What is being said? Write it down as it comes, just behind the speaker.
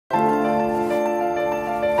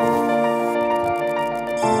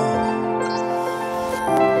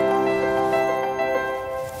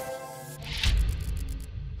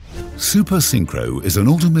Supersincro is an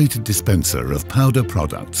automated dispenser of powder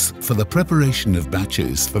products for the preparation of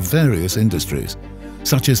batches for various industries,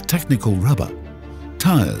 such as technical rubber,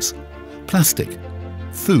 tires, plastic,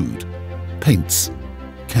 food, paints,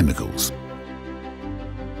 chemicals.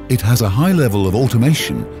 It has a high level of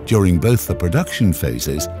automation during both the production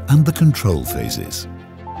phases and the control phases.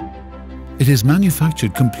 It is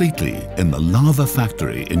manufactured completely in the Lava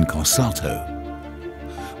factory in Cossato,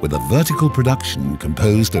 with a vertical production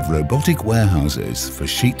composed of robotic warehouses for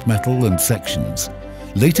sheet metal and sections,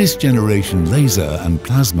 latest generation laser and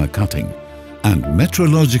plasma cutting, and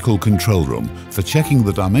metrological control room for checking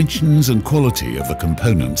the dimensions and quality of the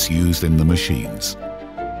components used in the machines.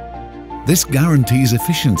 This guarantees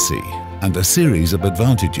efficiency and a series of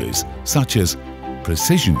advantages such as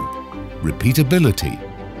precision, repeatability,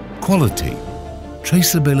 quality,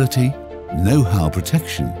 traceability, know-how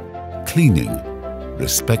protection, cleaning,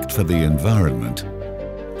 respect for the environment,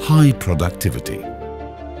 high productivity.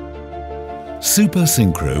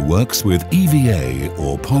 Supersincro works with EVA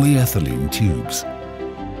or polyethylene tubes.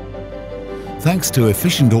 Thanks to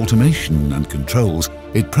efficient automation and controls,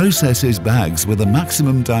 it processes bags with a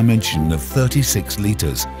maximum dimension of 36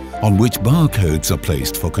 litres, on which barcodes are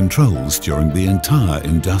placed for controls during the entire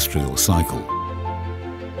industrial cycle.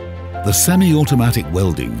 The semi-automatic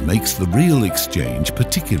welding makes the reel exchange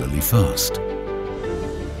particularly fast.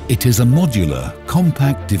 It is a modular,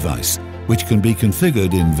 compact device which can be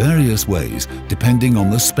configured in various ways depending on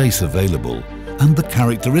the space available and the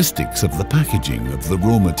characteristics of the packaging of the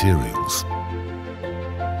raw materials.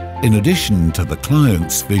 In addition to the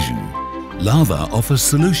client's vision, Lava offers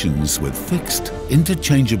solutions with fixed,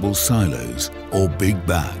 interchangeable silos or big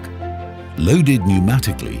bag, loaded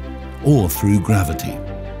pneumatically or through gravity.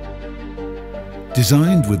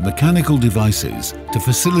 Designed with mechanical devices to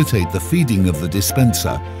facilitate the feeding of the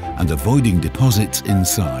dispenser and avoiding deposits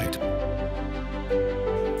inside.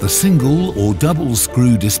 The single or double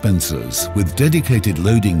screw dispensers with dedicated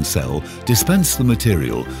loading cell dispense the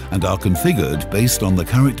material and are configured based on the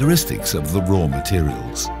characteristics of the raw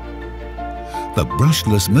materials. The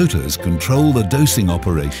brushless motors control the dosing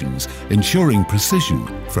operations, ensuring precision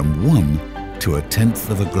from 1 to 1/10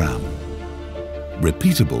 of a gram.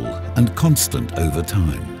 Repeatable and constant over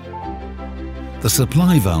time. The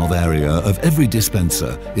supply valve area of every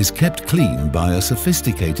dispenser is kept clean by a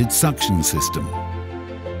sophisticated suction system.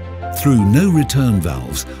 Through no return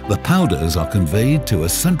valves, the powders are conveyed to a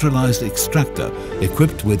centralized extractor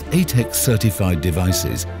equipped with ATEX certified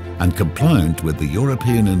devices and compliant with the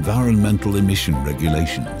European environmental emission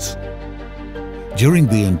regulations. During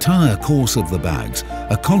the entire course of the bags,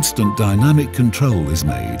 a constant dynamic control is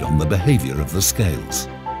made on the behavior of the scales.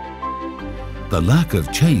 The lack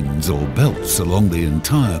of chains or belts along the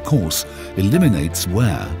entire course eliminates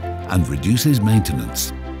wear and reduces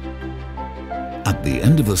maintenance. At the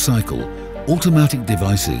end of the cycle, automatic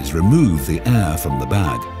devices remove the air from the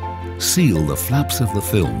bag, seal the flaps of the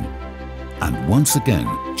film, and once again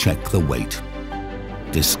check the weight,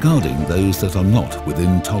 discarding those that are not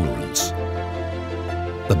within tolerance.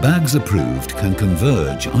 The bags approved can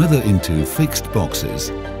converge either into fixed boxes,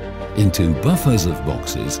 into buffers of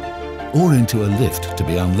boxes, or into a lift to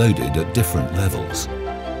be unloaded at different levels.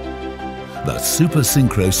 The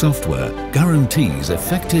Supersincro software guarantees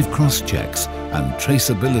effective cross-checks and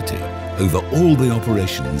traceability over all the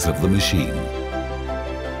operations of the machine.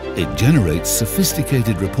 It generates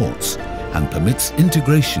sophisticated reports and permits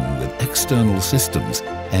integration with external systems,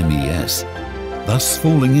 MES, thus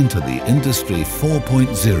falling into the Industry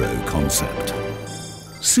 4.0 concept.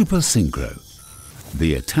 Supersincro,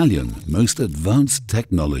 the Italian most advanced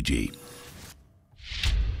technology.